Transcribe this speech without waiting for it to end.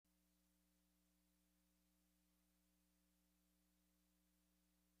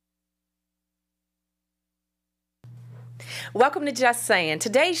Welcome to Just Saying.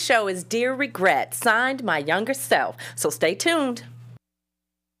 Today's show is Dear Regret, signed my younger self. So stay tuned.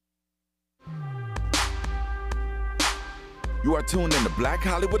 You are tuned in to Black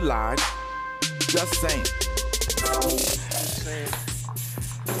Hollywood Live. Just saying.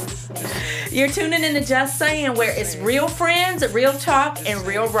 You're tuning in to Just Saying, where it's real friends, real talk, and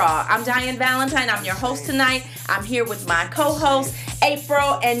real raw. I'm Diane Valentine. I'm your host tonight. I'm here with my co-hosts,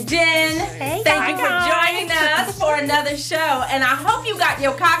 April and Jen. Hey, Thank you for joining us for another show. And I hope you got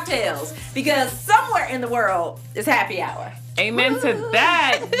your cocktails, because somewhere in the world is happy hour. Amen to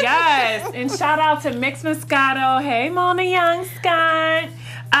that. Yes. And shout out to Mix Moscato. Hey, Mona Young Scott.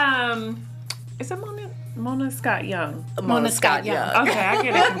 Is it Mona Scott Young? Mona Scott Young. Okay, I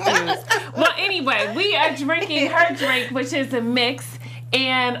get it confused. Well, anyway, we are drinking her drink, which is a mix.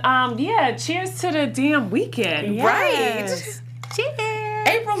 And cheers to the damn weekend. Yes. Right. Cheers.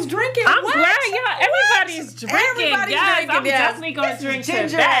 April's drinking. I'm what? glad, everybody's drinking. Everybody's drinking, I'm definitely going to drink to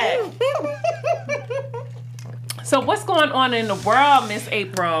ginger that. So what's going on in the world, Miss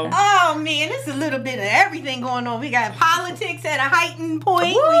April? Oh, man, there's a little bit of everything going on. We got politics at a heightened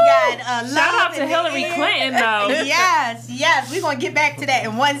point. Woo! We got love. Shout out to in the Hillary air. Clinton, though. Yes. We're going to get back to that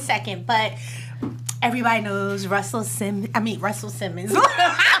in 1 second. But everybody knows Russell Simmons.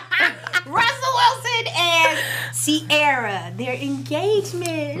 Russell Wilson and Ciara, their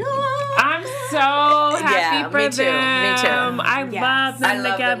engagement. Oh. I'm so happy for me them. too. Me too. I love them I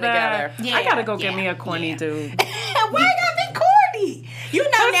love together. them together. Yeah, I gotta go get me a corny dude. Why you gotta be corny? You know,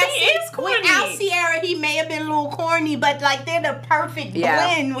 Because now, he is corny. without Ciara, he may have been a little corny, but like they're the perfect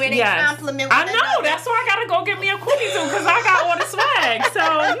blend where they complement one I know. another. That's why I gotta go get me a corny dude, because I got all the swag. So,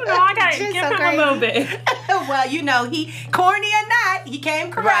 I gotta Just give so him crazy. a little bit. Well, he corny or not, he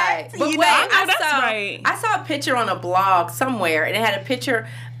came correct. Right. But You wait, know? I saw a picture on a blog somewhere, and it had a picture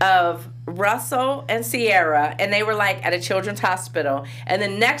of Russell and Ciara, and they were like at a children's hospital. And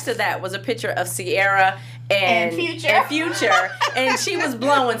then next to that was a picture of Ciara and Future, and she was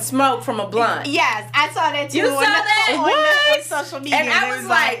blowing smoke from a blunt. Yes, I saw that too. You saw that? On social media. And I was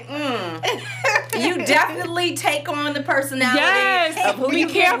like, you definitely take on the personality of who Be you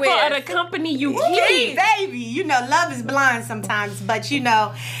get careful with. of the company you Hey, keep. baby, love is blind sometimes, but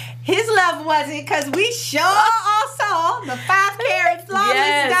his love wasn't, because we sure all saw the 5-carat flawless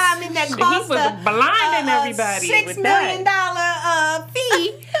diamond that cost He was blinding everybody $6 with million that.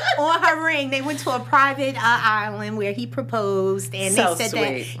 fee on her ring. They went to a private island where he proposed, and So they said sweet.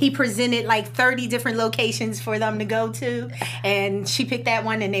 that he presented like 30 different locations for them to go to, and she picked that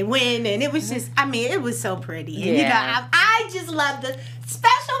one, and they win, and it was just, it was so pretty. And Yeah. I just loved the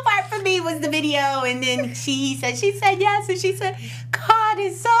special part for me was the video, and then she said yes, and she said, God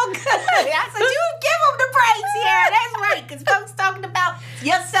is so good. I said, you give him the praise here. That's right, because folks talking about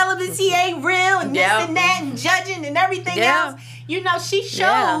your celibacy ain't real, and this and that, and judging and everything else. She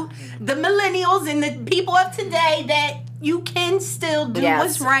showed the millennials and the people of today that you can still do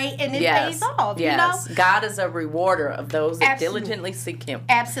what's right, and it pays off. Yes. God is a rewarder of those that Absolutely. diligently seek Him.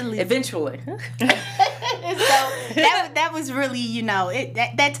 Absolutely. Eventually. So that was really,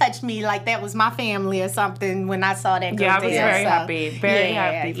 that touched me, like that was my family or something when I saw that. Yeah, I go was down. very So, happy. Very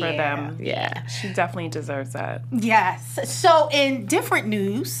happy for yeah. them. Yeah. She definitely deserves that. Yes. So in different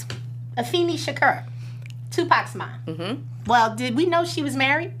news, Afeni Shakur, Tupac's mom. Mm-hmm. Well, did we know she was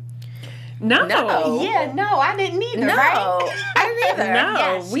married? No. Yeah, no, I didn't either, No, right? I didn't either. No,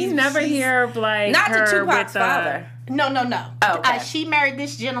 Yeah, we never hear of like Not her to Tupac's with father. No. Oh, okay. She married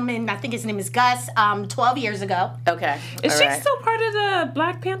this gentleman, I think his name is Gus, 12 years ago. Okay. Is All she right. still part of the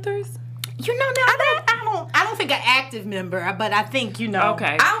Black Panthers? I don't think an active member, but I think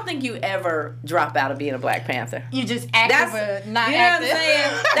Okay. I don't think you ever drop out of being a Black Panther. You just active or not you know active. what I'm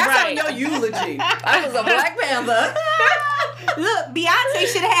saying? That's Right. on your eulogy. I was a Black Panther. Look, Beyonce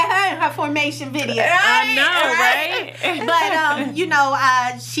should have had her in her formation video. I know, right?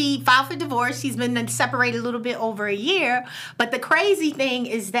 But she filed for divorce. She's been separated a little bit over a year. But the crazy thing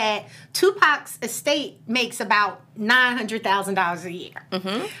is that Tupac's estate makes about $900,000 a year.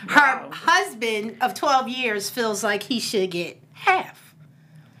 Mm-hmm. Her husband of 12 years feels like he should get half.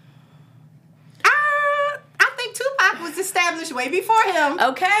 I think Tupac was established way before him.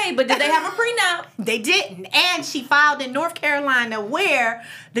 Okay, but did they have a prenup? They didn't. And she filed in North Carolina where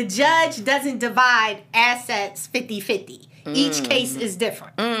the judge doesn't divide assets 50-50. Each case is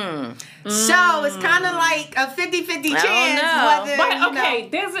different. So it's kind of like a 50-50 chance know. whether, But you okay,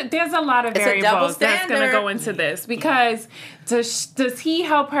 know. there's a lot of It's a double variables that's going to standard. go into this because does he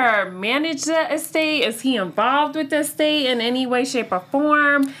help her manage the estate? Is he involved with the estate in any way, shape, or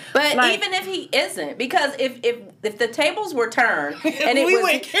form? But Like- even if he isn't, because if the tables were turned and it We was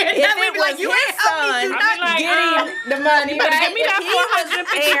wouldn't care. if That would it be was like, you his ain't helped me son do I'd be like, getting the money, better right? give me that If he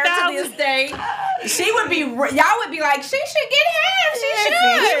was heir to the estate, she would be. Y'all would be like, she should get half. She Listen,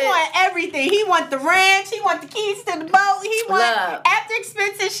 should. he want everything. He want the ranch. He want the keys to the boat. He want Look. after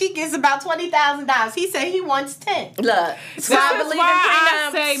expenses. She gets about $20,000. He said he wants 10. Look, so I This is believe why in I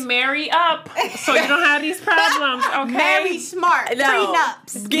say prenups. marry up so you don't have these problems, okay? Marry smart. No.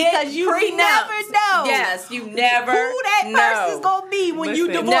 Prenups. Get Because you prenups. never know Yes, you never who that know. person's going to be when you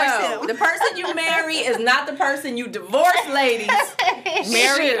Listen. divorce No, him. the person you marry is not the person you divorce, ladies.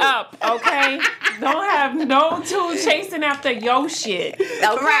 Marry Shoot. up, okay? Don't have no two chasing after your shit. Okay.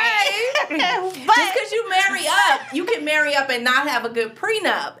 Right. Just because you marry up, you can marry up and not have a good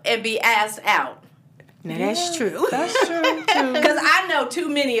prenup and be asked out. Now, that's true. That's true too. Because I know too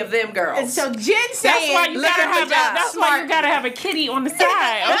many of them girls. And so Jen saying, That's why you look gotta at have the job. that's why you gotta have a kitty on the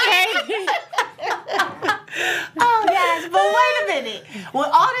side, okay? oh yes, but wait a minute. With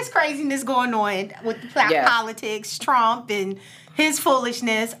all this craziness going on with the Yes. politics, Trump and his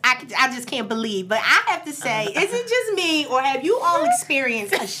foolishness, I just can't believe. But I have to say, is it just me or have you all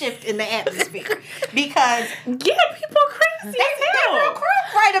experienced a shift in the atmosphere? Because Yeah, people crazy they're as real hell.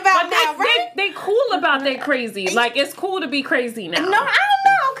 crap right about But now, right? they cool about they crazy. Like it's cool to be crazy now. No, I don't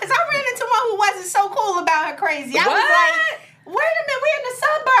know, because I ran into one who wasn't so cool about her crazy. I was What? like, wait a minute, we're in the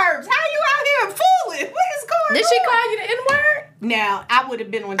suburbs. How you out here fooling? What is going on? Did she call you the N-word? Now, I would have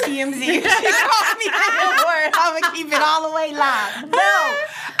been on TMZ if she called me that word. I'm going to keep it all the way live. No,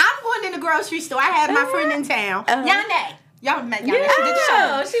 I'm going in the grocery store. I had my friend in town. Yane. Y'all met Yane. She did the show.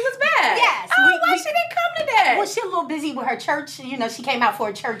 Oh, she was bad. Yes, Oh, why she didn't come to that? Well, she's a little busy with her church. You know, she came out for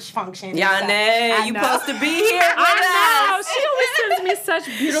a church function. Yane, I you know. supposed to be here with I know. us. She always sends me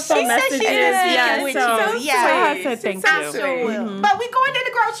such beautiful She said messages. she is Yeah, with so, you. so Yeah. I said thank I you. sure will. But we going to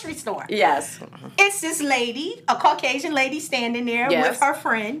the grocery store. Yes. It's this lady, a Caucasian lady, standing there Yes. with her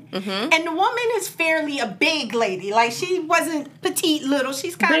friend, and the woman is fairly a big lady. Like she wasn't petite, little.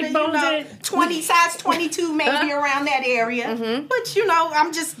 She's kind of Big-boned. size 22, maybe around that area. But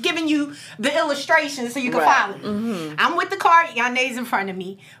I'm just giving you the illustration so you can Right. follow. I'm with the car. Yane's in front of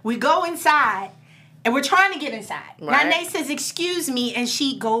me. We go inside, and we're trying to get inside. Right. Yane says, "Excuse me," and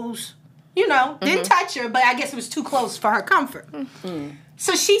she goes, didn't touch her, but I guess it was too close for her comfort.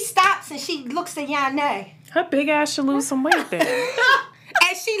 So she stops and she looks at Yane. Her big ass should lose some weight then.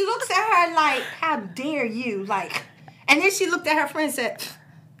 And she looks at her like, how dare you? Like, and then she looked at her friend and said,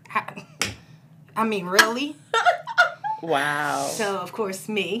 I mean, really? Wow. So, of course,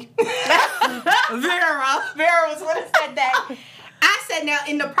 me. Vera was what said that. I said, now,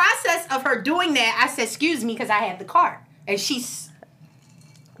 in the process of her doing that, I said, excuse me, because I have the cart. And she's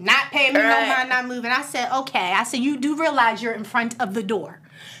not paying me no Right. mind, not moving. I said, okay. I said, you do realize you're in front of the door.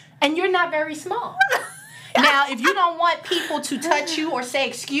 And you're not very small. Now, if you don't want people to touch you or say,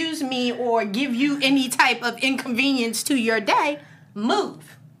 excuse me, or give you any type of inconvenience to your day,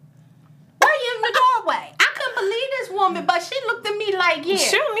 move. Why are you in the doorway? I couldn't believe this woman, but she looked at me like, yeah.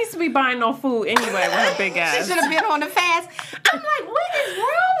 She don't need to be buying no food anyway with her big She ass. should have been on the fast. I'm like, what is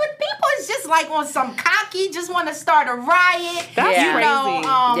wrong with people? It's just like on some cocky, just want to start a riot. That's you know,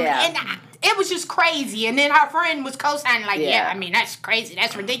 crazy. Yeah. And it was just crazy. And then her friend was co-signing like, Yeah. I mean, that's crazy.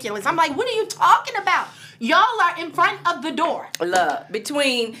 That's ridiculous. I'm like, what are you talking about? Y'all are in front of the door. Look,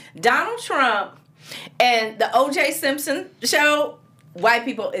 between Donald Trump and the O.J. Simpson show, white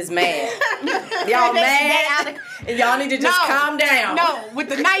people is mad. Y'all mad? And y'all need to just calm down. No, with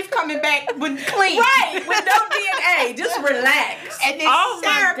the knife coming back with clean. Right, with no DNA. Just relax. And then Oh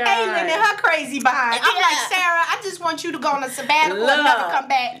my Sarah God. Palin and her crazy behind. I'm Yeah. like, Sarah, I just want you to go on a sabbatical and never Look. come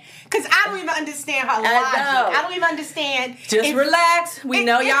back. Because I don't even understand her logic. know. I don't even understand. Just if- relax. We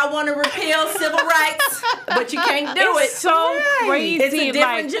know y'all want to repeal civil rights, but you can't do It's it. so crazy. It's a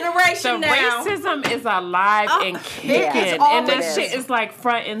different like, generation the now. racism is alive and kicking. it's And always this shit is. is like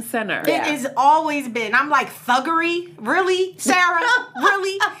front and center. Yeah. It has always been. I'm like, thuggery? Really, Sarah?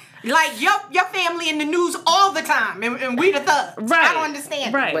 Really? Like, your family in the news all the time, and we the thugs. Right. I don't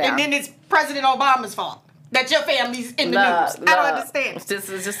understand. Right. Well. And then it's President Obama's fault that your family's in the news. I don't understand. This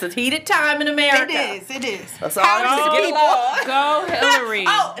is just a heated time in America. It is. That's all Power I'm to the saying. people. Go Hillary.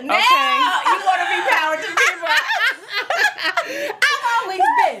 Oh, now you want to be power to the people. I've always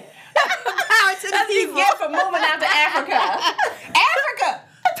been. Power to the That's what you people. get for moving out to Africa. Africa.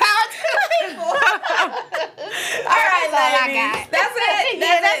 Power to the people. All right, That's all I ladies. got. That's it.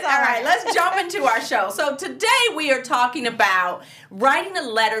 Yeah, that's right, let's jump into our show. So today we are talking about writing a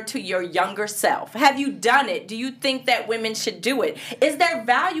letter to your younger self. Have you done it? Do you think that women should do it? Is there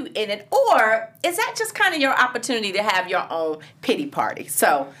value in it? Or is that just kind of your opportunity to have your own pity party?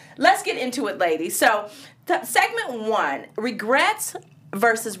 So let's get into it, ladies. So segment 1, regrets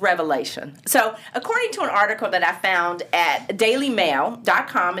versus revelation. So according to an article that I found at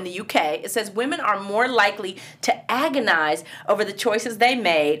dailymail.com in the UK, it says women are more likely to agonize over the choices they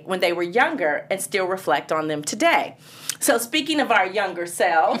made when they were younger and still reflect on them today. So speaking of our younger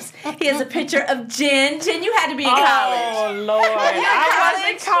selves, here's a picture of Jen. Jen, you had to be in college. Oh, Lord. I was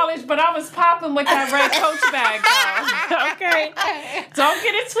in college, but I was popping with that red Coach bag, though. Okay? Don't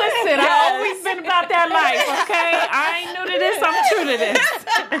get it twisted. I've always been about that life, okay? I ain't new to this. I'm true to this.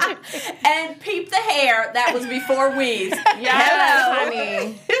 And peep the hair. That was before weeds. Yes, Hello.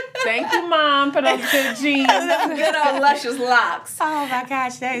 honey. Thank you, Mom, for those good jeans. Good old luscious locks. Oh my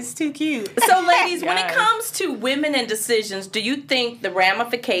gosh, that is too cute. So, ladies, when it Yes. comes to women and decisions, do you think the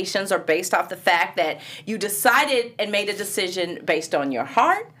ramifications are based off the fact that you decided and made a decision based on your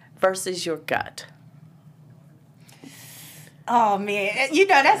heart versus your gut? Oh man,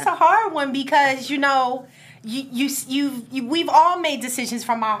 that's a hard one because we've all made decisions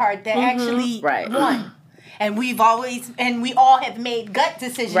from our heart that actually won. And we all have made gut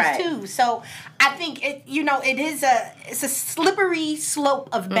decisions too. So I think it's a slippery slope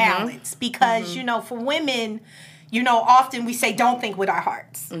of balance because for women, often we say don't think with our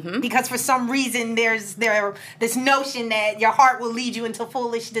hearts because for some reason there's this notion that your heart will lead you into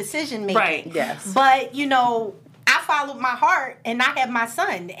foolish decision making. Right. Yes. But I followed my heart and I have my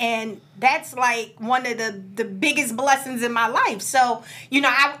son, and that's like one of the biggest blessings in my life. So,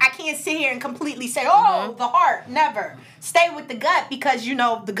 I can't sit here and completely say, the heart, never. Stay with the gut because,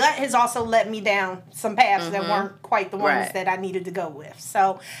 the gut has also led me down some paths that weren't quite the ones that I needed to go with.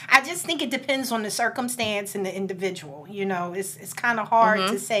 So I just think it depends on the circumstance and the individual. It's kind of hard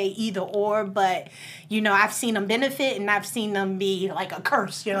to say either or, but, I've seen them benefit and I've seen them be like a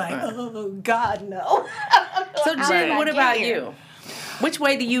curse. You're like, oh, God, no. So, Jen, what about you? Which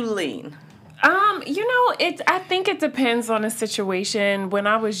way do you lean? I think it depends on the situation. When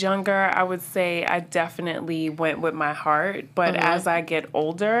I was younger, I would say I definitely went with my heart. But as I get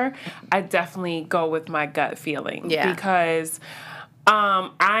older, I definitely go with my gut feeling. Yeah. Because I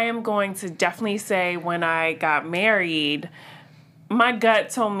am going to definitely say when I got married, my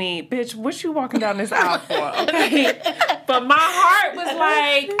gut told me, bitch, what you walking down this aisle for? Okay. But my heart was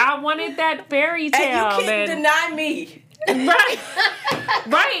like, I wanted that fairy tale. And you can't deny me. Right.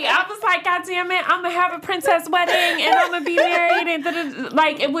 I was like, God damn it, I'm going to have a princess wedding and I'm going to be married. And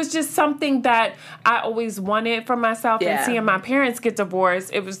like, it was just something that I always wanted for myself. And seeing my parents get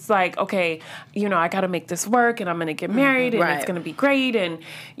divorced, it was like, okay, I got to make this work and I'm going to get married and it's going to be great. And,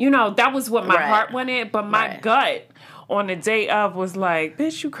 that was what my heart wanted. But my gut on the day of was like,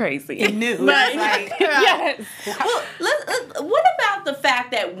 bitch, you crazy. It knew. Yes. Well, what about the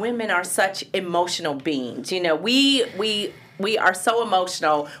fact that women are such emotional beings? We are so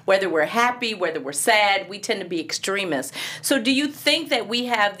emotional, whether we're happy, whether we're sad, we tend to be extremists. So do you think that we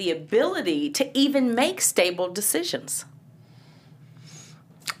have the ability to even make stable decisions?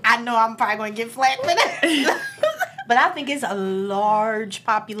 I know I'm probably going to get flack for that. But I think it's a larger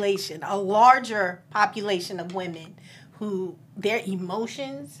population of women who their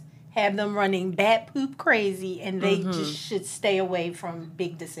emotions have them running bat poop crazy, and they just should stay away from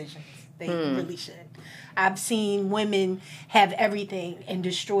big decisions. They really should. I've seen women have everything and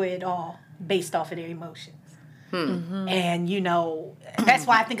destroy it all based off of their emotions. And, that's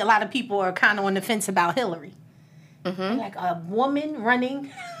why I think a lot of people are kind of on the fence about Hillary. Like a woman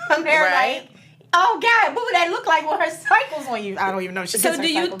running on there, like, oh, God, what would that look like with her cycles on you? I don't even know. So do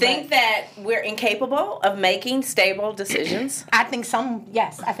you think that we're incapable of making stable decisions? I think some,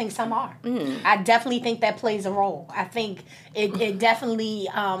 yes. I think some are. I definitely think that plays a role. I think it definitely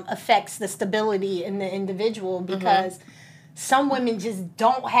affects the stability in the individual because some women just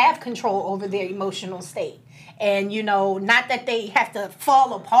don't have control over their emotional state. And, not that they have to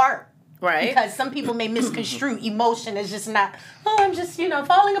fall apart. Right. Because some people may misconstrue emotion as just not, I'm just,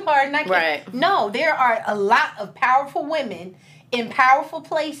 falling apart. And I can't. Right. No, there are a lot of powerful women in powerful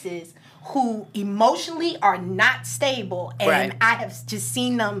places who emotionally are not stable. And I have just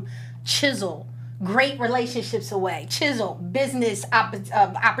seen them chisel great relationships away, chisel business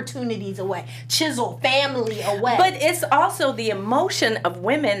opportunities away, chisel family away. But it's also the emotion of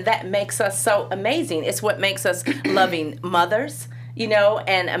women that makes us so amazing. It's what makes us loving mothers,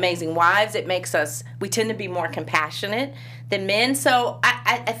 and amazing wives. It makes us, we tend to be more compassionate than men. So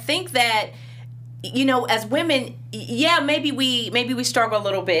I think that as women, maybe we struggle a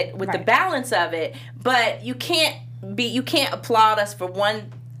little bit with the balance of it, but you can't applaud us for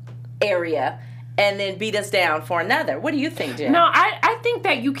one area and then beat us down for another. What do you think, Jen? No, I think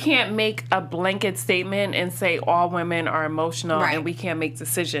that you can't make a blanket statement and say all women are emotional and we can't make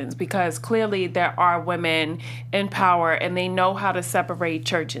decisions, because clearly there are women in power and they know how to separate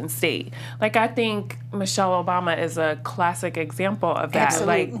church and state. Like, I think Michelle Obama is a classic example of that.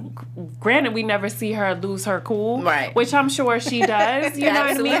 Absolutely. Like, granted, we never see her lose her cool, right? Which I'm sure she does. You know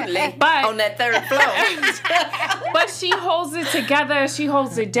what I mean? But on that third floor. But she holds it together. She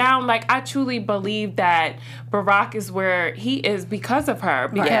holds it down. Like, I truly believe that Barack is where he is because of her.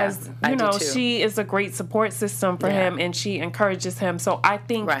 Because, she is a great support system for him and she encourages him. So I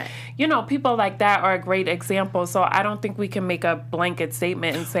think, people like that are a great example. So I don't think we can make a blanket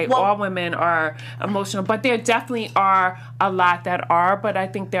statement and say all women are emotional. But there definitely are a lot that are. But I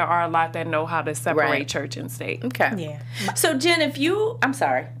think there are a lot that know how to separate church and state. Okay. Yeah. So, Jen, I'm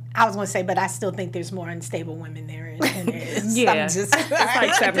sorry. I was going to say, but I still think there's more unstable women there than there is. It's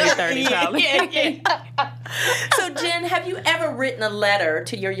like 70-30 probably. Yeah. So, Jen, have you ever written a letter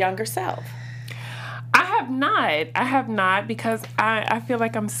to your younger self? I have not because I feel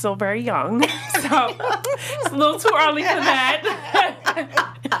like I'm still very young. So it's a little too early for that.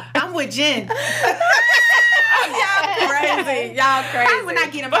 I'm with Jen. Y'all crazy. When I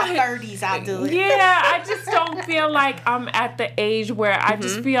get in my 30s, I'll do it. Yeah, I just don't feel like I'm at the age where I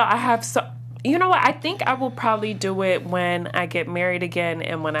just feel I have so... You know what? I think I will probably do it when I get married again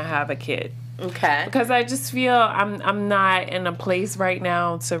and when I have a kid. Okay. Because I just feel I'm not in a place right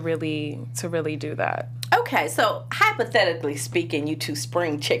now to really do that. Okay, so hypothetically speaking, you two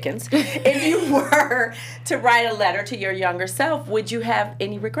spring chickens, if you were to write a letter to your younger self, would you have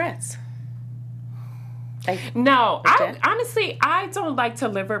any regrets? No, Okay. I don't like to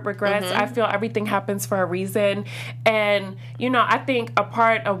live with regrets. I feel everything happens for a reason. And, I think a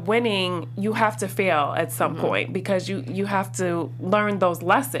part of winning, you have to fail at some point because you have to learn those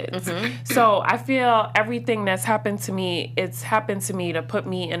lessons. So I feel everything that's happened to me, it's happened to me to put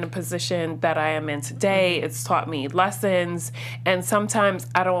me in a position that I am in today. It's taught me lessons. And sometimes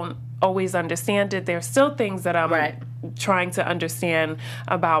I don't always understand it. There's still things that I'm trying to understand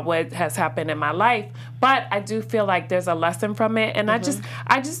about what has happened in my life, but I do feel like there's a lesson from it, and I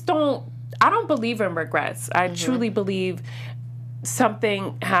don't believe in regrets. I truly believe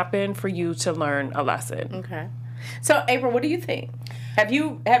something happened for you to learn a lesson. Okay. So, April, what do you think?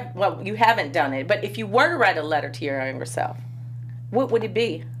 You haven't done it, but if you were to write a letter to your younger self, what would it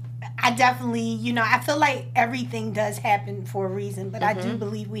be? I definitely, I feel like everything does happen for a reason, but I do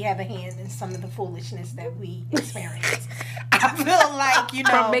believe we have a hand in some of the foolishness that we experience. I feel like,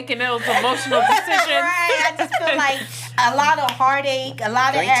 From making those emotional decisions. Right. I just feel like a lot of heartache, a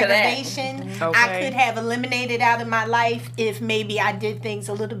lot of aggravation, Okay. I could have eliminated out of my life if maybe I did things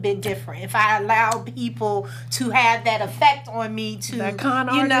a little bit different. If I allowed people to have that effect on me to, that con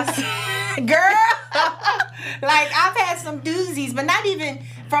artist. Girl, like I've had some doozies, but not even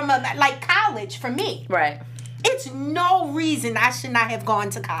from college for me. Right. It's no reason I should not have gone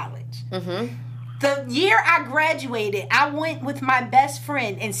to college. The year I graduated, I went with my best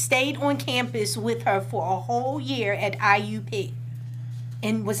friend and stayed on campus with her for a whole year at IUP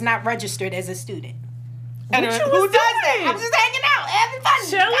and was not registered as a student. And Who does that? I'm just hanging out, having fun,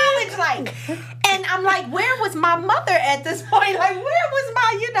 college like. And I'm like, where was my mother at this point? Like, where was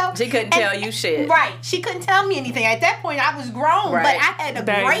my, She couldn't tell you shit. Right. She couldn't tell me anything. At that point, I was grown, Right. but I had a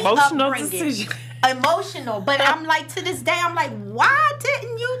That great emotional upbringing. decision. Emotional, but I'm like, to this day, I'm like, why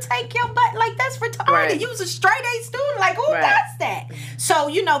didn't you take your butt? Like, that's retarded. Right. You was a straight A student. Like, who Right. does that?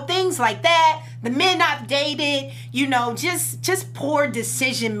 So, things like that. The men I've dated, just poor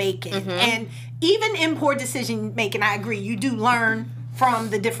decision making. And even in poor decision making, I agree, you do learn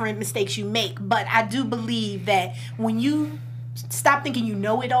from the different mistakes you make. But I do believe that when you stop thinking you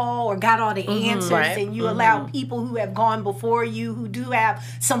know it all or got all the answers, Right. and you allow people who have gone before you, who do have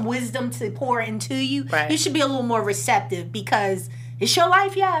some wisdom to pour into you, Right. you should be a little more receptive, because it's your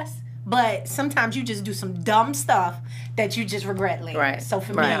life, yes, but sometimes you just do some dumb stuff that you just regret later. Right. So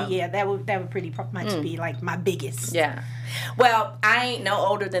for Right. me, that would pretty much be like my biggest. Yeah. Well, I ain't no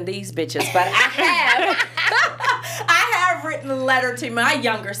older than these bitches, but I have written a letter to my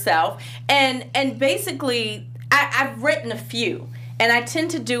younger self, and basically I've written a few, and I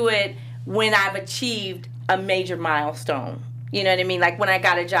tend to do it when I've achieved a major milestone. You know what I mean? Like when I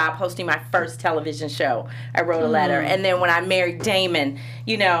got a job hosting my first television show, I wrote a letter. And then when I married Damon,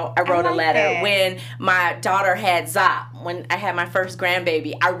 I wrote a letter. that. When my daughter had Zop, when I had my first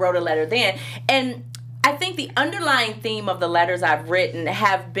grandbaby, I wrote a letter then. And I think the underlying theme of the letters I've written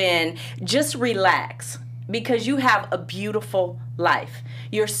have been just relax, because you have a beautiful life.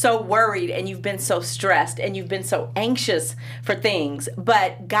 You're so worried and you've been so stressed and you've been so anxious for things,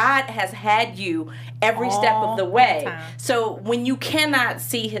 but God has had you every step of the way. So when you cannot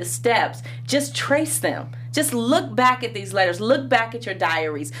see his steps, just trace them. Just look back at these letters, look back at your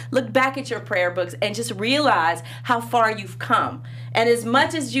diaries, look back at your prayer books, and just realize how far you've come. And as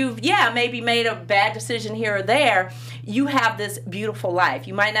much as you've, maybe made a bad decision here or there, you have this beautiful life.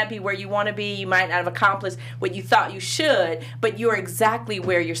 You might not be where you want to be, you might not have accomplished what you thought you should, but you're exactly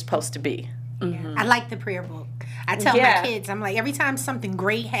where you're supposed to be. Mm-hmm. I like the prayer book. I tell my kids, I'm like, every time something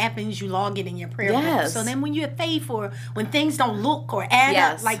great happens, you log it in your prayer book. So then when you're faithful, when things don't look or add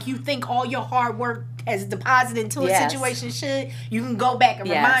up like you think all your hard work has deposited into a situation should, you can go back and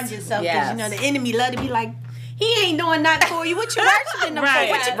remind yourself, because the enemy love to be like, he ain't doing nothing for you. What you worshiping him for?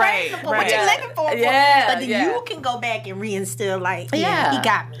 What you praying for? What you living for? But then you can go back and reinstill, like, he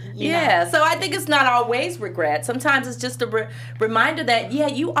got me. You know? So I think it's not always regret. Sometimes it's just a reminder that,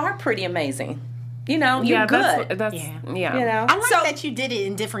 you are pretty amazing. You're good. That's I like that you did it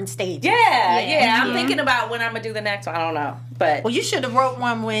in different stages. I'm thinking about when I'm going to do the next one. I don't know. But you should have wrote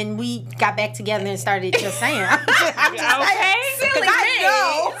one when we got back together and started just saying. I'm just okay. Silly me.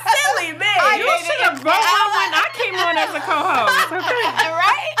 Silly me. You should have wrote one when I came on as a co-host. Okay.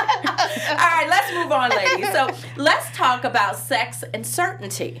 Right? All right, let's move on, ladies. So let's talk about sex and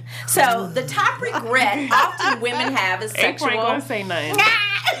certainty. So the top regret often women have is sexual April ain't gonna say nothing.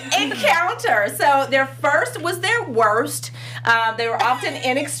 encounter. So their first was their worst. They were often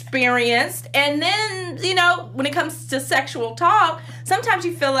inexperienced. And then, when it comes to sexual talk, sometimes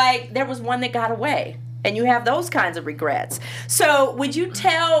you feel like there was one that got away. And you have those kinds of regrets. So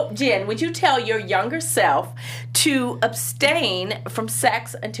Jen, would you tell your younger self to abstain from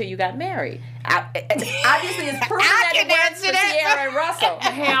sex until you got married? Obviously, it's proven that it works for Sierra and Russell.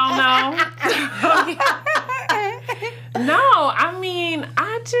 Hell no. No, I mean,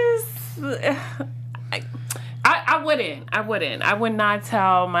 I wouldn't. I would not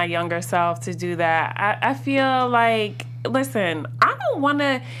tell my younger self to do that. I feel like, listen, I don't want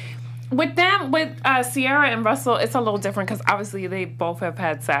to... With Sierra and Russell, it's a little different because obviously they both have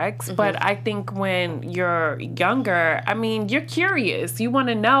had sex. Mm-hmm. But I think when you're younger, you're curious. You want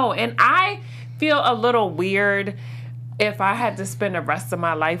to know. And I feel a little weird if I had to spend the rest of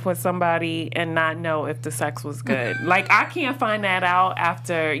my life with somebody and not know if the sex was good. Like, I can't find that out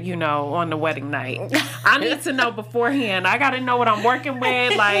after, on the wedding night. I need to know beforehand. I got to know what I'm working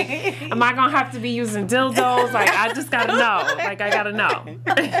with. Like, am I going to have to be using dildos? Like, I just got to know. Like, I got to know. I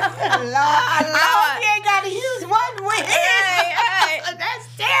hope you ain't got to use one with it. That's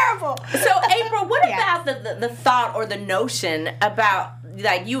terrible. So, April, what about the thought or the notion about,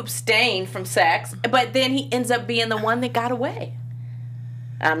 like, you abstain from sex, but then he ends up being the one that got away?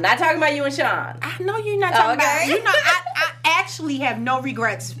 I'm not talking about you and Sean. I know you're not talking about. I actually have no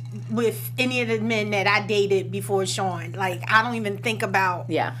regrets with any of the men that I dated before Sean. Like, I don't even think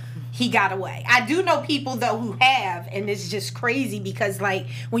about he got away. I do know people, though, who have, and it's just crazy because, like,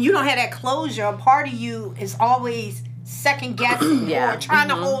 when you don't have that closure, a part of you is always second guessing or trying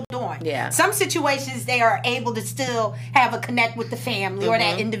to hold on. Some situations they are able to still have a connect with the family or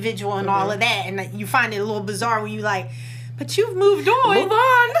that individual and all of that, and you find it a little bizarre when you like, but you've moved on. Move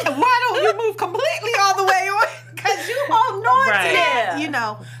on. Why don't you move completely all the way on? Because you hold on to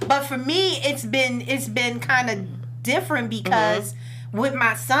that, But for me, it's been kind of different because with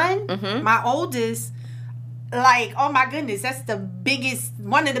my son, my oldest, like, oh my goodness, that's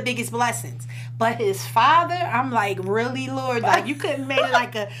one of the biggest blessings. But his father, I'm like, really, Lord? Like, you couldn't make it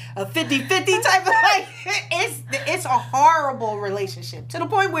like a 50-50 type of, like, it's a horrible relationship. To the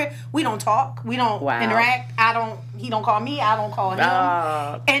point where we don't talk. We don't interact. He don't call me. I don't call him.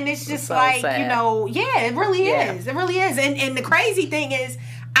 And it's just so like, sad. It really is. It really is. And the crazy thing is,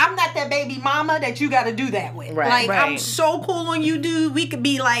 I'm not that baby mama that you got to do that with. I'm so cool on you, dude. We could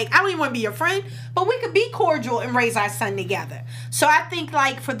be like, I don't even want to be your friend, but we could be cordial and raise our son together. So I think,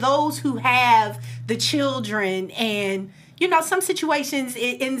 like, for those who have the children and, some situations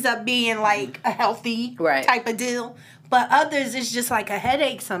it ends up being like a healthy type of deal. But others, it's just like a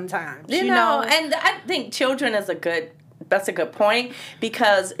headache sometimes. You know? And I think children that's a good point,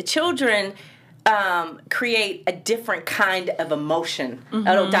 because children create a different kind of emotion, a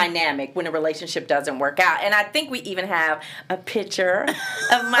little dynamic when a relationship doesn't work out. And I think we even have a picture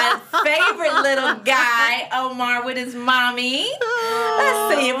of my favorite little guy, Omar, with his mommy.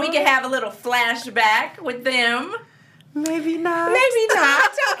 Let's see if we can have a little flashback with them. Maybe not. Maybe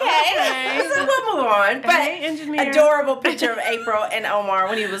not. Okay. So we'll move on. But Hey, engineer. adorable picture of April and Omar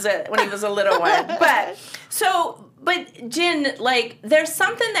when he was a little one. But Jen, like, there's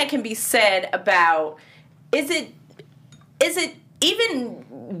something that can be said about is it even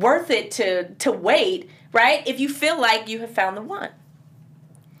worth it to wait, right? If you feel like you have found the one.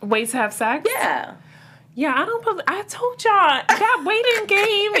 Wait to have sex? Yeah. Yeah, I told y'all that waiting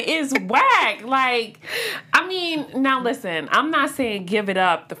game is whack. Like, I mean, now listen, I'm not saying give it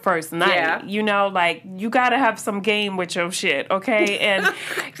up the first night. Yeah. You know, like, you gotta have some game with your shit, okay? And,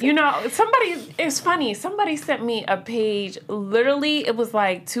 you know, it's funny, somebody sent me a page, literally, it was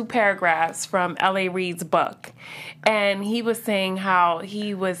like 2 paragraphs from L.A. Reid's book. And he was saying how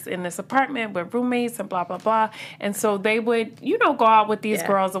he was in this apartment with roommates and blah, blah, blah. And so they would, you know, go out with these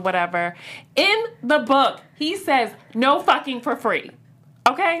girls or whatever. In the book, he says, no fucking for free.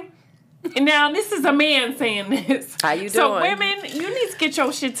 Okay? And now, this is a man saying this. How you doing? So, women, you need to get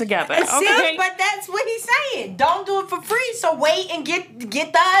your shit together, okay? See, but that's what he's saying. Don't do it for free, so wait and get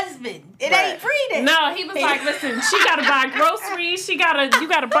the husband. It ain't free then. No, he was like, listen, she got to buy groceries. You got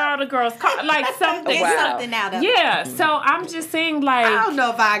to borrow the girl's car. Like, something. Get something out of it. Yeah, so I'm just saying, like... I don't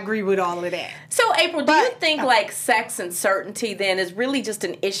know if I agree with all of that. So, April, do you think, like, sex and certainty then is really just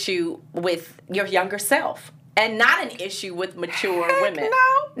an issue with your younger self? And not an issue with mature women.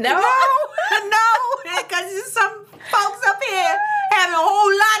 No. Because there's some folks up here having a whole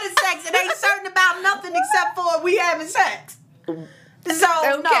lot of sex and ain't certain about nothing except for we having sex. So,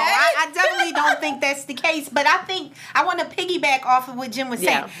 no, I definitely don't think that's the case. But I think I want to piggyback off of what Jim was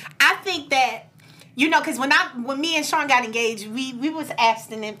saying. I think that, you know, because when me and Sean got engaged, we was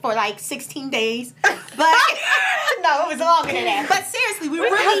abstinent for like 16 days. But no, it was longer than that. But seriously, we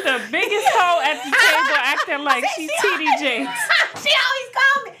really got the biggest hoe at the table acting like she's TD Jakes. She always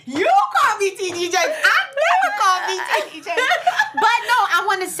call me. You call me TD Jakes. I never call me TD Jakes. But no, I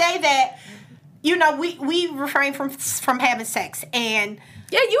want to say that, you know, we refrain from having sex. And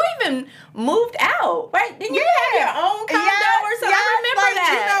yeah, you even moved out, right? Didn't you have your own condo or something? I remember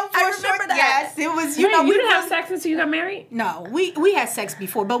that. You know, I remember that. Yes, it was, you Wait, know. You didn't have sex until you got married? No, we had sex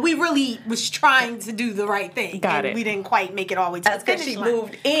before, but we really was trying to do the right thing. Got it. We didn't quite make it all the way to the That's because finish she line.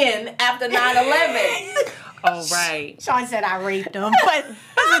 moved in after 9/11. Oh, right. Sean said I raped him, but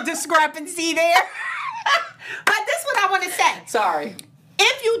there's a discrepancy there. But this is what I want to say. Sorry.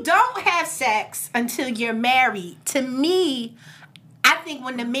 If you don't have sex until you're married, to me, I think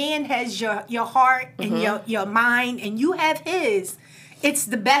when the man has your heart and your mind and you have his, it's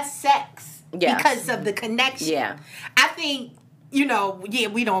the best sex because of the connection. Yeah. I think, you know,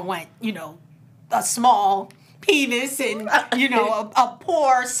 we don't want, you know, a small penis and, you know, a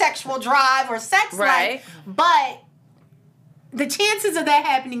poor sexual drive or sex life. But the chances of that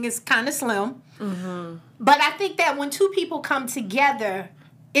happening is kind of slim. Mm-hmm. But I think that when two people come together,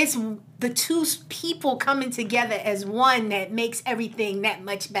 it's the two people coming together as one that makes everything that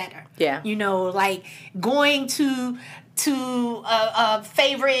much better. Yeah. You know, like going to a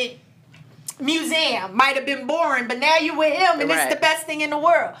favorite museum might have been boring, but now you're with him and it's the best thing in the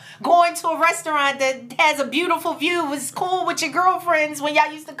world. Going to a restaurant that has a beautiful view was cool with your girlfriends when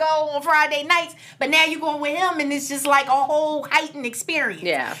y'all used to go on Friday nights, but now you're going with him and it's just like a whole heightened experience.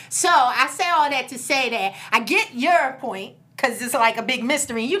 Yeah. So I say all that to say that I get your point, because it's like a big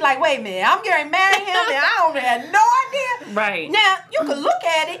mystery. You like, wait a minute, I'm getting mad at him and I don't have no idea. Right. Now, you can look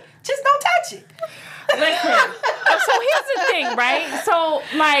at it, just don't touch it. Listen, so here's the thing, right? So,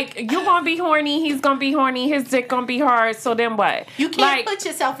 like, you're going to be horny, he's going to be horny, his dick going to be hard, so then what? You can't put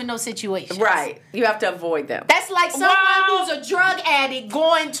yourself in those situations. Right. You have to avoid them. That's like someone who's a drug addict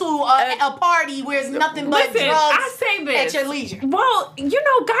going to a party where there's nothing but drugs I say this. at your leisure. Well, you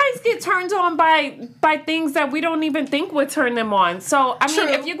know, guys get turned on by things that we don't even think would turn them on. So, I mean,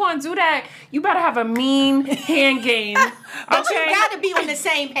 if you're going to do that, you better have a mean hand game. But you got to be on the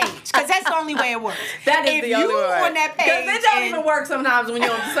same page, because that's the only way it works. That is the only way. If you on that page. Because it don't even work sometimes when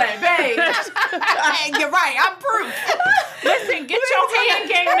you're on the same page. You're right. I'm proof. Listen, get your hand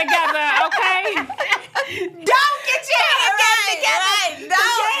game together, okay? Don't get your hand game together.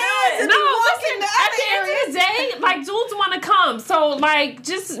 No, listen, at the end of the day, like, dudes want to come. So, like,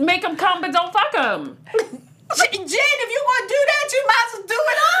 just make them come, but don't fuck them. Jen, if you're going to do that, you might as well do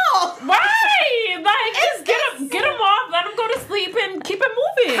it all. Right. Like, just get them off, let them go to sleep, and keep it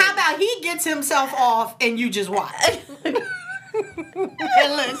moving. How about he gets himself off and you just watch? And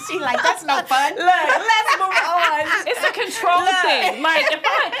look, she like, that's no fun. Look, let's move on. It's a control thing. Like,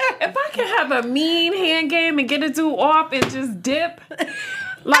 if I can have a mean hand game and get a dude off and just dip,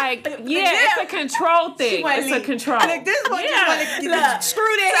 Like, it's a control thing. It's a control. I think this one just want to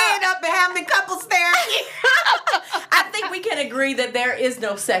screw their head up and have them couple stare. I think we can agree that there is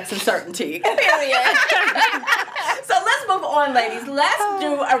no sex uncertainty. Period. So let's move on, ladies. Let's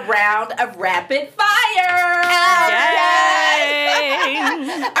do a round of rapid fire.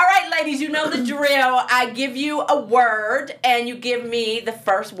 Yay! All right, ladies, you know the drill. I give you a word, and you give me the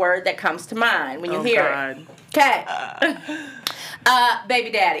first word that comes to mind when you hear it. Okay.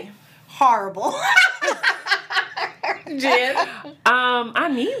 Baby daddy. Horrible. Jen. I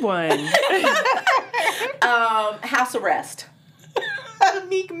need one. House arrest.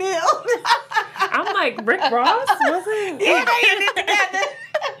 Meek Mill. I'm like Rick Ross, wasn't? Yeah, they in it together.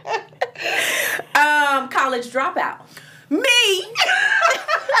 College dropout. Me.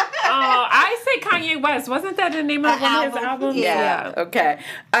 I say Kanye West. Wasn't that the name of one of his albums? Yeah. Okay.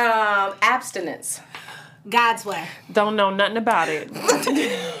 Abstinence. God's way. Don't know nothing about it.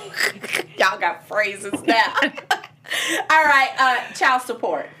 Y'all got phrases now. All right. Child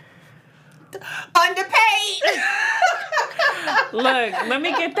support. Underpaid. Look, let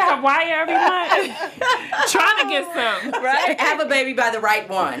me get that wire every month. Trying to get some. Right? Have a baby by the right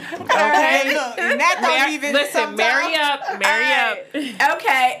one. Okay. Look, and that don't even listen, marry up.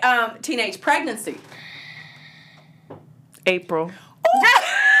 Okay. Teenage pregnancy. April.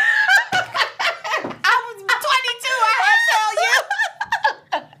 I was 22.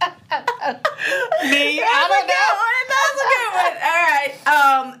 Me, I don't know. That's a good one. All right.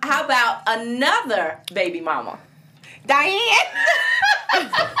 How about another baby mama? Diane.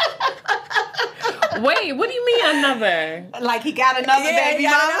 Wait, what do you mean another? Like he got another baby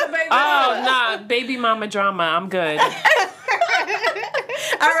mama? Oh, nah, baby mama drama. I'm good. All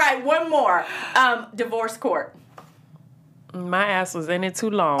right, one more. Divorce court. My ass was in it too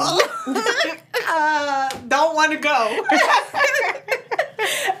long. Don't want to go.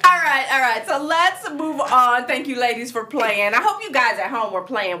 All right. So let's move on. Thank you, ladies, for playing. I hope you guys at home were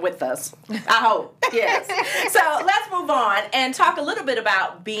playing with us. I hope. Yes. So let's move on and talk a little bit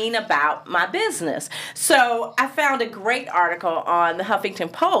about being about my business. So I found a great article on the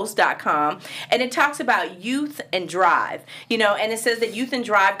HuffingtonPost.com, and it talks about youth and drive. And it says that youth and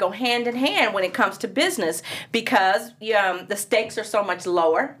drive go hand in hand when it comes to business because the stakes are so much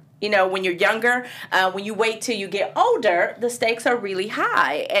lower. When you're younger, when you wait till you get older, the stakes are really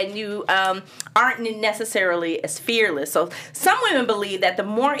high and you aren't necessarily as fearless. So some women believe that the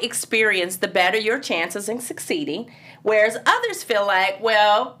more experience, the better your chances in succeeding, whereas others feel like,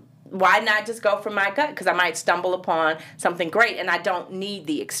 well, why not just go for my gut? Because I might stumble upon something great and I don't need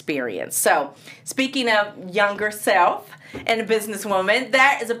the experience. So speaking of younger self and a businesswoman,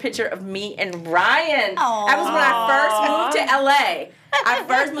 that is a picture of me and Ryan. Aww. That was when I first moved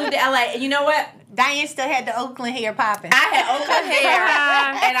to LA. And you know what? Diane still had the Oakland hair popping. I had Oakland hair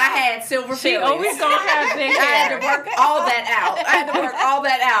and I had silver She fillings. always gonna have big hair. I had to work all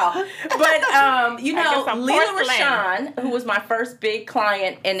that out. But Leela Rashawn, who was my first big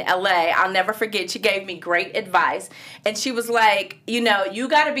client in LA, I'll never forget. She gave me great advice, and she was like, you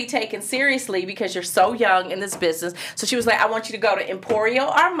got to be taken seriously because you're so young in this business. So she was like, I want you to go to Emporio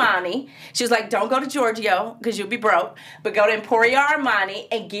Armani. She was like, don't go to Giorgio because you'll be broke, but go to Emporio Armani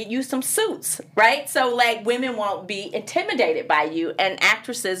and get you some suits. Right? So, women won't be intimidated by you, and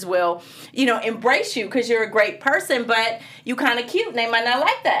actresses will, embrace you because you're a great person, but you kind of cute, and they might not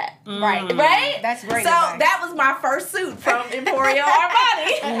like that. Right? That's great. So, that was my first suit from Emporio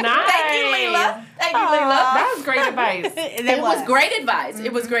Armani. Nice. Thank you, Leela. That was great advice. It was great advice. Mm-hmm.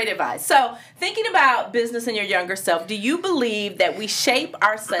 It was great advice. So, thinking about business and your younger self, do you believe that we shape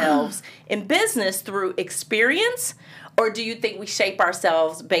ourselves in business through experience? Or do you think we shape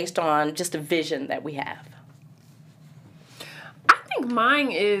ourselves based on just a vision that we have? I think mine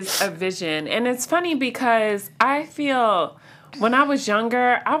is a vision. And it's funny because I feel when I was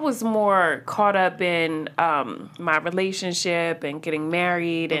younger, I was more caught up in my relationship and getting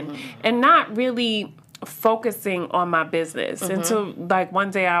married and not really focusing on my business until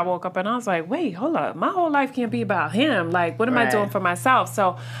one day I woke up and I was like, wait, hold up, my whole life can't be about him. What am I doing for myself?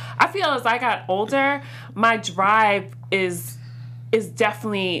 So I feel as I got older, my drive is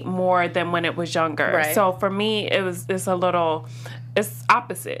definitely more than when it was younger. Right. So for me, it's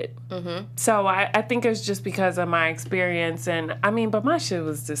opposite. Mm-hmm. So I think it's just because of my experience, and but my shit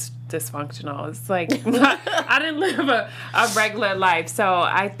was just dysfunctional. It's I didn't live a regular life. So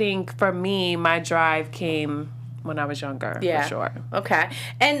I think for me, my drive came when I was younger, for sure. Okay.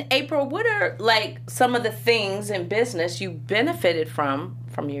 And April, what are some of the things in business you benefited from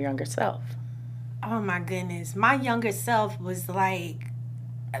your younger self? Oh my goodness. My younger self was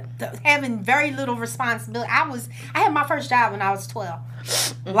having very little responsibility. I had my first job when I was 12.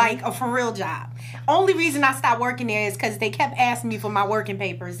 Like a for real job. Only reason I stopped working there is because they kept asking me for my working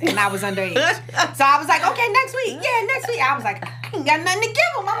papers and I was underage. So I was like, okay, next week. Yeah, next week. I was like, I ain't got nothing to give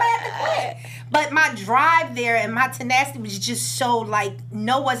them. I'm gonna have to quit. But my drive there and my tenacity was just so like,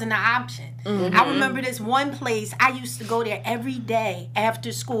 no wasn't an option. Mm-hmm. I remember this one place, I used to go there every day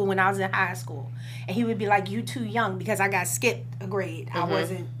after school when I was in high school. And he would be like, you too young, because I got skipped a grade. I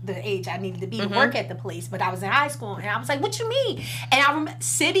wasn't the age I needed to be to work at the place, but I was in high school. And I was like, what you mean? And I remember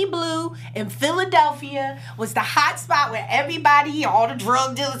City Blue in Philadelphia was the hot spot where everybody, all the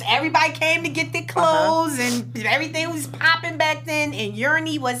drug dealers, everybody came to get their clothes and everything was popping back then. And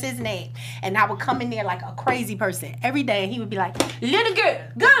Yurney was his name. And I would come in there like a crazy person every day. And he would be like, little girl,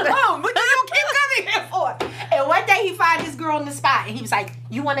 go home. What do you keep coming here for? And one day he found this girl in the spot and he was like,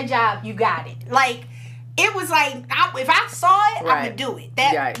 you want a job? You got it. Like, it was like, if I saw it, I would do it.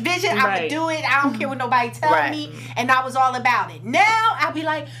 That vision, I would do it. I don't care what nobody tell me. And I was all about it. Now, I'll be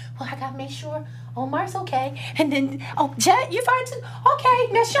like, well, I got to make sure Omar's okay. And then, oh, Jet, you fine too? Okay,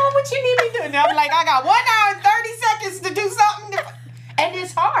 now show him what you need me to do. And I'm like, I got 1 hour and 30 seconds to do something. And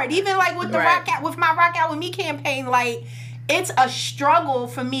it's hard. Even like with the with my Rock Out With Me campaign, like, it's a struggle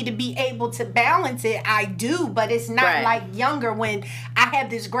for me to be able to balance it. I do, but it's not like younger when I have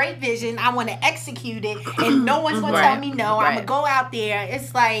this great vision. I want to execute it, and no one's going to tell me no. I'm going to go out there.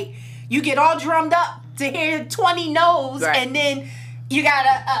 It's like you get all drummed up to hear 20 no's, and then you got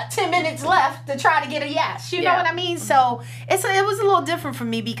 10 minutes left to try to get a yes. You know what I mean? So it was a little different for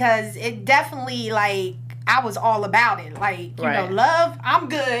me because it definitely, like, I was all about it. Like, you know, love, I'm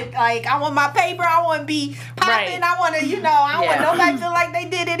good. Like, I want my paper. I want to be popping. I want to, you know, I don't want nobody to feel like they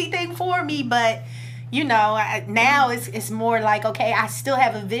did anything for me. But, you know, now it's more like, okay, I still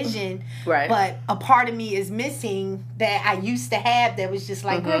have a vision. Right. But a part of me is missing that I used to have that was just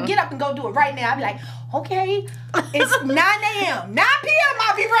like, girl, get up and go do it right now. I'd be like, okay, it's 9 a.m. 9 p.m.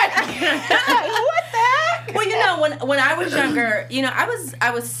 I'll be ready. Like, what the heck? Well, you know, when I was younger, you know, I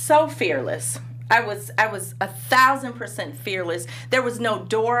was so fearless. I was 1,000% fearless. There was no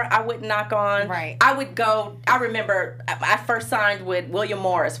door I wouldn't knock on. Right. I would go. I remember I first signed with William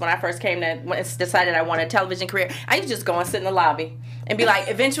Morris when I first came to decided I wanted a television career. I used to just go and sit in the lobby and be like,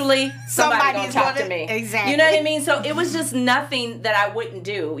 eventually somebody gonna talk to me. Exactly. You know what I mean? So it was just nothing that I wouldn't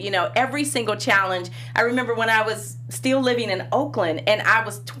do. You know, every single challenge. I remember when I was still living in Oakland and I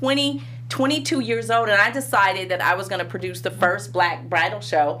was 22 years old and I decided that I was going to produce the first Black bridal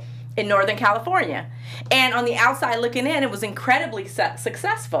show in Northern California. And on the outside looking in, it was incredibly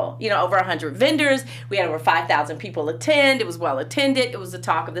successful. You know, over 100 vendors. We had over 5,000 people attend. It was well attended. It was the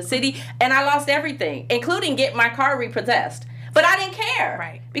talk of the city. And I lost everything, including getting my car repossessed. But I didn't care.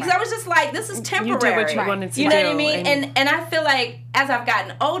 Right. Because I was just like, this is temporary. You did what you wanted to do. You know what I mean? And I feel like as I've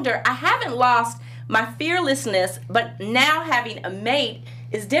gotten older, I haven't lost my fearlessness, but now having a mate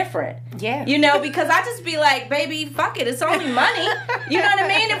is different. Yeah. You know, because I just be like, baby, fuck it. It's only money. You know what I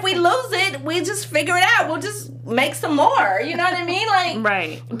mean? If we lose it, we just figure it out. We'll just make some more. You know what I mean? Like,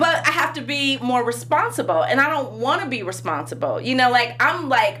 right. But I have to be more responsible. And I don't want to be responsible. You know, like, I'm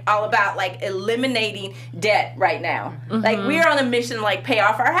like all about like eliminating debt right now. Mm-hmm. Like, we're on a mission to like pay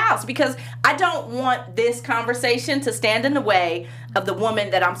off our house because I don't want this conversation to stand in the way of the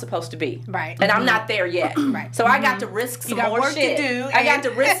woman that I'm supposed to be. Right. And I'm not there yet. Right. So I got to risk some more shit. To do, I got to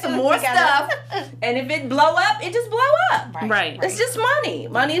risk some more stuff. And if it blow up, it just blow up. Right. It's just money.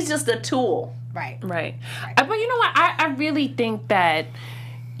 Money is just a tool. Right. But you know what? I really think that,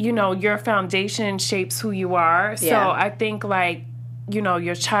 you know, your foundation shapes who you are. So I think like, you know,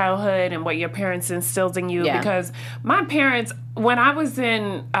 your childhood and what your parents instilled in you. Because my parents, when I was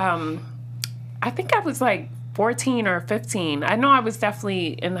in, I think I was like 14 or 15. I know I was definitely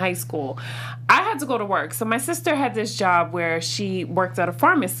in high school. I had to go to work. So my sister had this job where she worked at a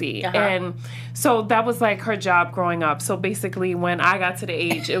pharmacy. Uh-huh. And so that was like her job growing up. So basically when I got to the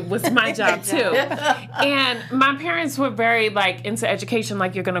age, it was my job too. And my parents were very like into education,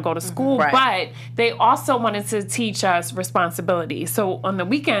 like you're going to go to school, but they also wanted to teach us responsibility. So on the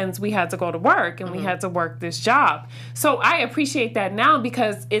weekends we had to go to work and we had to work this job. So I appreciate that now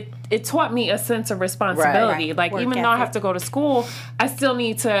because it taught me a sense of responsibility. Like work even though I have to go to school, I still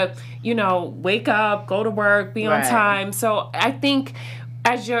need to, you know, wake up, go to work, be on time. So I think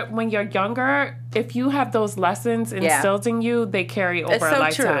when you're younger, if you have those lessons instilled in you, they carry over a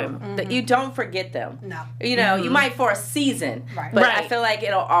lifetime. True. That you don't forget them. No. You know, you might for a season, but I feel like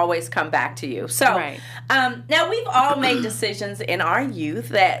it'll always come back to you. So now we've all made decisions in our youth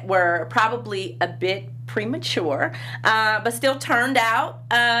that were probably a bit premature, but still turned out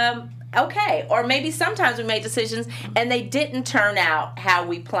okay. Or maybe sometimes we made decisions and they didn't turn out how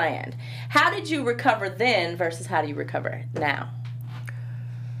we planned. How did you recover then versus how do you recover now?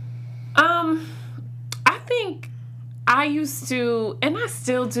 I think I used to, and I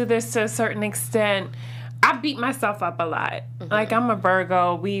still do this to a certain extent, I beat myself up a lot. Like, I'm a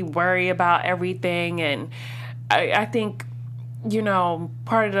Virgo. We worry about everything. And I think, you know,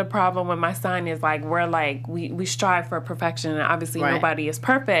 part of the problem with my sign is, like, we strive for perfection. And obviously nobody is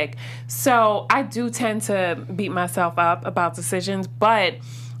perfect. So I do tend to beat myself up about decisions. But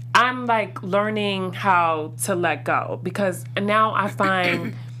I'm, like, learning how to let go. Because now I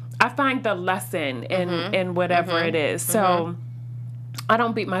find the lesson in whatever it is. So I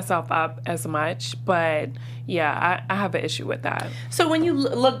don't beat myself up as much, but yeah, I have an issue with that. So when you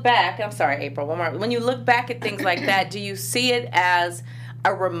look back, I'm sorry, April, one more. When you look back at things like that, do you see it as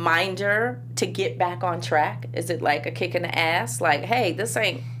a reminder to get back on track? Is it like a kick in the ass? Like, hey, this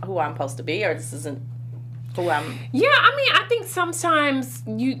ain't who I'm supposed to be, or this isn't who I'm... Yeah, I mean, I think sometimes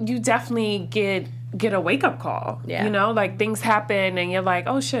you definitely get a wake-up call. Yeah. You know, like, things happen and you're like,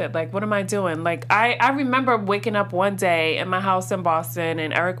 oh shit, like, what am I doing? Like, I remember waking up one day in my house in Boston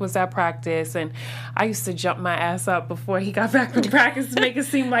and Eric was at practice and I used to jump my ass up before he got back from practice to make it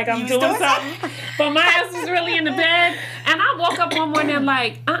seem like I'm doing something. But my ass was really in the bed. And I woke up one morning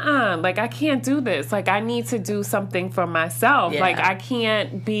like, like, I can't do this. Like, I need to do something for myself. Yeah. Like, I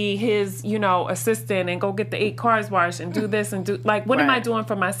can't be his, you know, assistant and go get the 8 cars washed and do this and do, like, what am I doing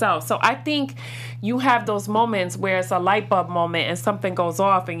for myself? So I think you have those moments where it's a light bulb moment and something goes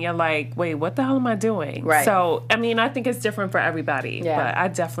off and you're like, wait, what the hell am I doing? Right. So, I mean, I think it's different for everybody. Yeah. But I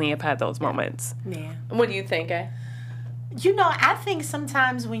definitely have had those moments. Yeah. What do you think, eh? You know, I think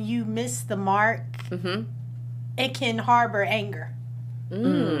sometimes when you miss the mark, it can harbor anger.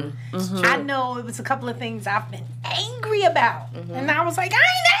 I know it was a couple of things I've been angry about. And I was like, I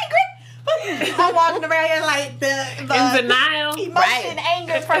ain't angry. I'm walking around here like the in denial. Emotion,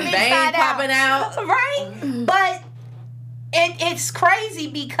 anger from Vein inside out. popping out. Right? But it's crazy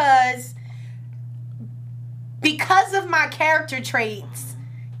because of my character traits,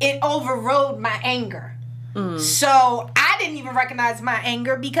 it overrode my anger. So I didn't even recognize my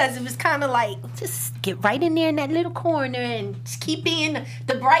anger because it was kind of like, just get right in there in that little corner and just keep being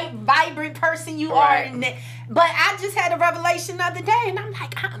the bright, vibrant person you are. But I just had a revelation the other day, and I'm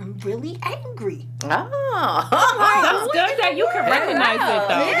like, I'm really angry. Oh. That's good that you can recognize it,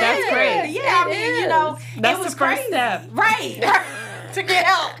 though. Yeah, That's great. Yeah, I mean, you know, That's it was the first crazy. step. Right. To get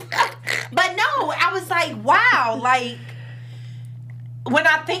help. But no, I was like, wow, like, when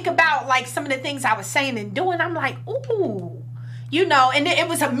I think about, like, some of the things I was saying and doing, I'm like, ooh. You know, and it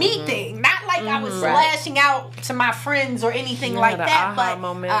was a me thing. Not like I was lashing out to my friends or anything like that, but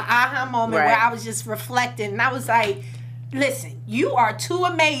an aha moment where I was just reflecting. And I was like, listen, you are too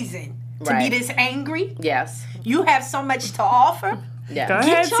amazing to be this angry. Yes. You have so much to offer. Yeah. Go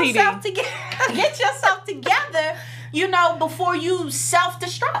ahead, Yourself together. Get yourself together, you know, before you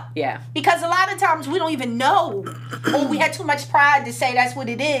self-destruct. Yeah. Because a lot of times we don't even know, or we had too much pride to say that's what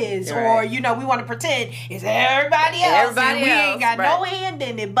it is, or, you know, we want to pretend it's everybody else, and we ain't got no hand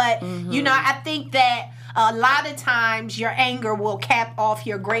in it. But, you know, I think that a lot of times your anger will cap off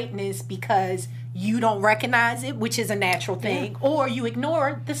your greatness because you don't recognize it, which is a natural thing, or you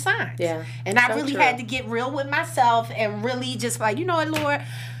ignore the signs. Yeah. And I really had to get real with myself and really just like, you know what, Lord,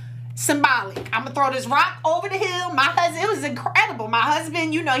 symbolic. I'm gonna throw this rock over the hill. My husband, it was incredible. My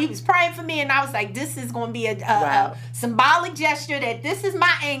husband, you know, he was praying for me, and I was like, this is gonna be a symbolic gesture that this is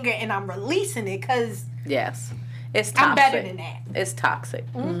my anger, and I'm releasing it because it's toxic. I'm better than that. It's toxic.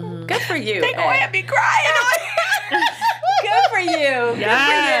 Good for you. They gonna have me crying. Good for you.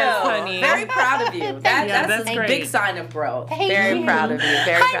 Yes, Good for you. honey. Very proud of you. That's a great. big sign of growth. Thank Very you. proud of you.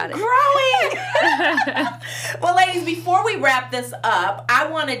 Very proud of you. Growing. Well, ladies, before we wrap this up, I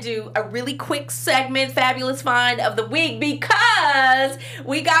want to do a really quick segment, Fabulous Find of the Week, because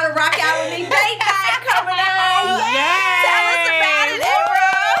we got a Rock Out With Me date night coming up. Yay! Tell us about it,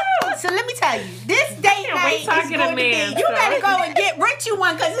 April. So let me tell you, this date night is talking going to me, you better go and get rich you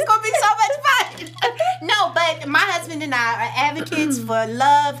one because it's going to be so much fun. No, but my husband and I are advocates for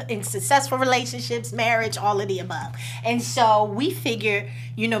love and successful relationships, marriage, all of the above. And so we figure,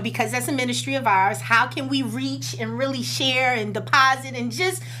 you know, because that's a ministry of ours, how can we reach and really share and deposit and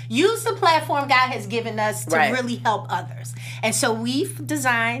just use the platform God has given us to really help others. And so we've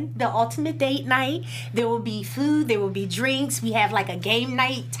designed the ultimate date night. There will be food, there will be drinks. We have like a game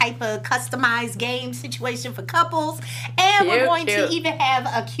night type of customized game situation for couples. And we're going to even have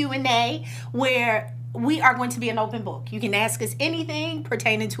a Q&A where we are going to be an open book. You can ask us anything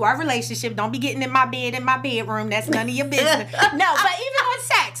pertaining to our relationship. Don't be getting in my bedroom. That's none of your business. No, but even on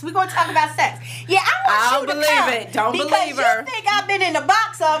sex, we're going to talk about sex. Yeah, I want you to come. It. Don't believe Because her. you think I've been in a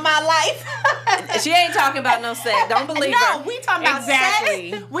box all my life. She ain't talking about no sex. Don't believe her. No, we talking about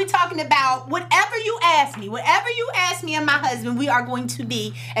sex. We're talking about whatever you ask me. Whatever you ask me and my husband, we are going to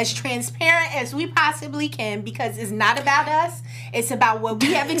be as transparent as we possibly can, because it's not about us. It's about what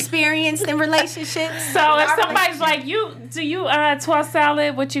we have experienced in relationships. So if somebody's like, do you toss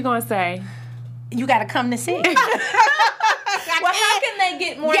salad? What you gonna say? You got to come to see. Well, how can they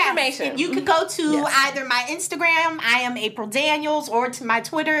get more information? You could go to either my Instagram, I am April Daniels, or to my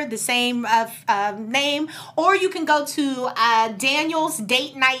Twitter, the same name, or you can go to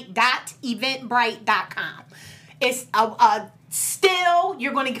danielsdatenight.eventbrite.com. It's still,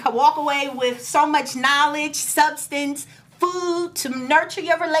 you're going to walk away with so much knowledge, substance, food to nurture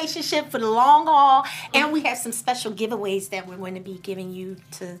your relationship for the long haul, and we have some special giveaways that we're going to be giving you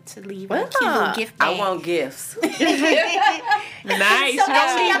to leave a cute little gift bag. I want gifts. Nice. So make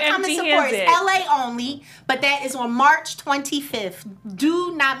sure y'all come and support. It's LA only, but that is on March 25th.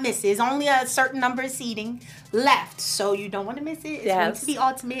 Do not miss it. It's only a certain number of seating left, so you don't want to miss it. It's going to be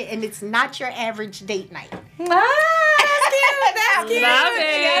ultimate, and it's not your average date night. That's cute. Love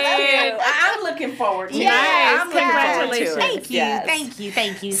it. I'm looking forward to it. Nice. I'm looking forward to it. Thank you. Yes.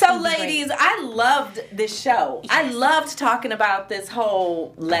 Thank you. So, ladies, I loved this show. Yes. I loved talking about this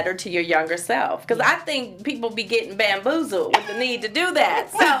whole letter to your younger self, because I think people be getting bamboozled with the need to do that.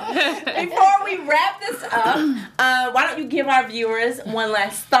 So, before we wrap this up, why don't you give our viewers one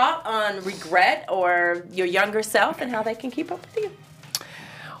last thought on regret or your younger self and how they can keep up with you?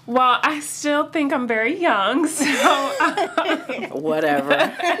 Well, I still think I'm very young, so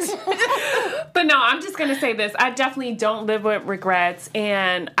whatever. But no, I'm just going to say this. I definitely don't live with regrets,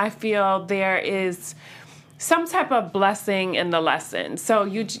 and I feel there is some type of blessing in the lesson. So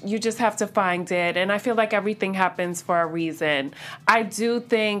you just have to find it, and I feel like everything happens for a reason. I do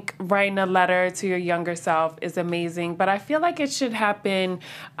think writing a letter to your younger self is amazing, but I feel like it should happen,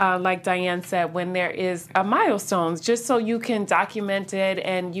 like Diane said, when there is a milestone, just so you can document it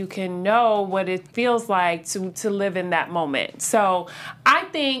and you can know what it feels like to live in that moment. So I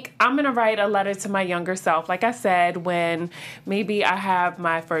think I'm going to write a letter to my younger self, like I said, when maybe I have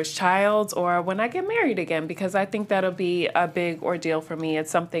my first child or when I get married again, because I think that'll be a big ordeal for me. It's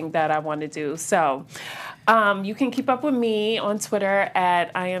something that I want to do. So you can keep up with me on Twitter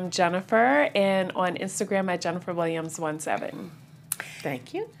at I am Jennifer, and on Instagram at JenniferWilliams17.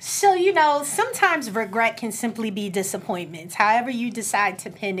 Thank you. So, sometimes regret can simply be disappointments. However you decide to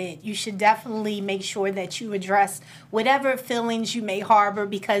pin it, you should definitely make sure that you address whatever feelings you may harbor,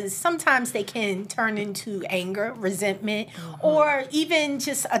 because sometimes they can turn into anger, resentment, or even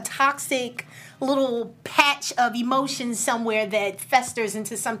just a toxic little patch of emotions somewhere that festers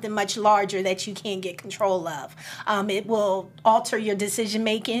into something much larger that you can't get control of. It will alter your decision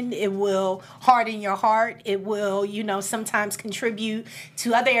making. It will harden your heart. It will, sometimes contribute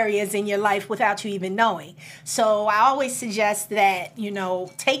to other areas in your life without you even knowing. So I always suggest that,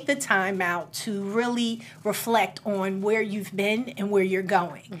 take the time out to really reflect on where you've been and where you're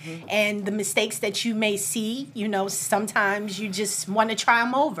going. Mm-hmm. And the mistakes that you may see, sometimes you just want to try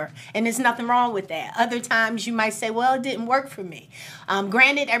them over. And there's nothing wrong with that. Other times you might say, well, it didn't work for me.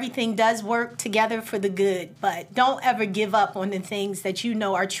 Granted, everything does work together for the good, but don't ever give up on the things that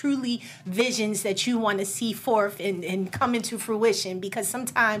are truly visions that you want to see forth and come into fruition, because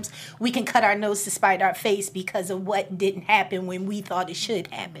sometimes we can cut our nose to spite our face because of what didn't happen when we thought it should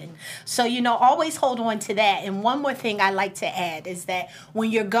happen. So, always hold on to that. And one more thing I like to add is that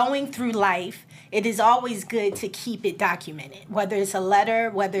when you're going through life, it is always good to keep it documented, whether it's a letter,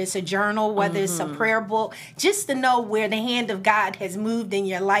 whether it's a journal, whether it's a prayer book, just to know where the hand of God has moved in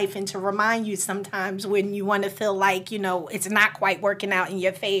your life, and to remind you sometimes when you want to feel like, it's not quite working out in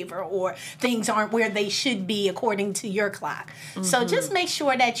your favor, or things aren't where they should be according to your clock. So just make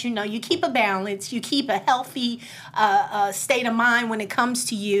sure that, you keep a balance, you keep a healthy state of mind when it comes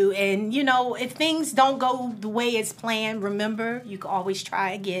to you. And, if things don't go the way it's planned, remember, you can always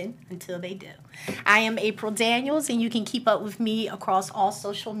try again until they do. I am April Daniels, and you can keep up with me across all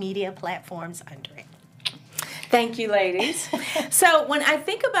social media platforms under it. Thank you, ladies. So when I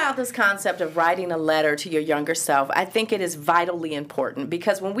think about this concept of writing a letter to your younger self, I think it is vitally important,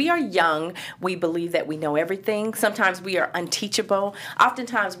 because when we are young, we believe that we know everything. Sometimes we are unteachable.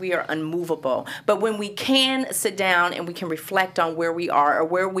 Oftentimes we are unmovable. But when we can sit down and we can reflect on where we are or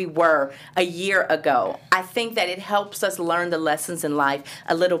where we were a year ago, I think that it helps us learn the lessons in life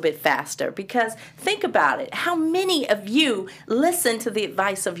a little bit faster. Because think about it. How many of you listen to the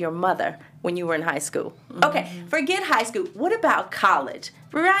advice of your mother when you were in high school? Okay, forget high school. What about college,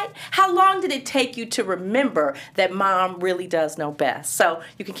 right? How long did it take you to remember that mom really does know best? So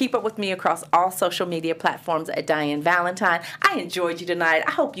you can keep up with me across all social media platforms at Diane Valentine. I enjoyed you tonight.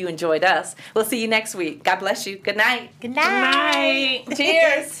 I hope you enjoyed us. We'll see you next week. God bless you. Good night. Good night. Good night.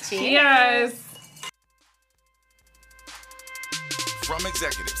 Cheers. Cheers. From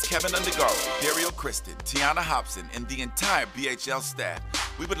executives Kevin Undergaro, Dario Kristen, Tiana Hobson, and the entire BHL staff,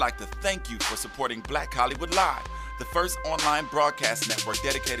 we would like to thank you for supporting Black Hollywood Live, the first online broadcast network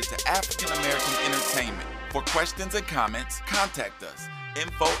dedicated to African American entertainment. For questions and comments, contact us.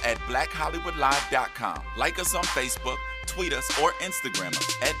 info@blackhollywoodlive.com. Like us on Facebook, tweet us, or Instagram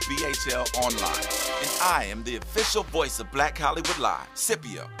us at BHL Online. And I am the official voice of Black Hollywood Live,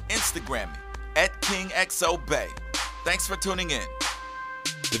 Scipio. Instagram me @KingXOBay. Thanks for tuning in.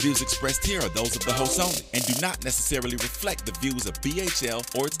 The views expressed here are those of the host only and do not necessarily reflect the views of BHL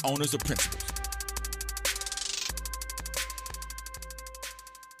or its owners or principals.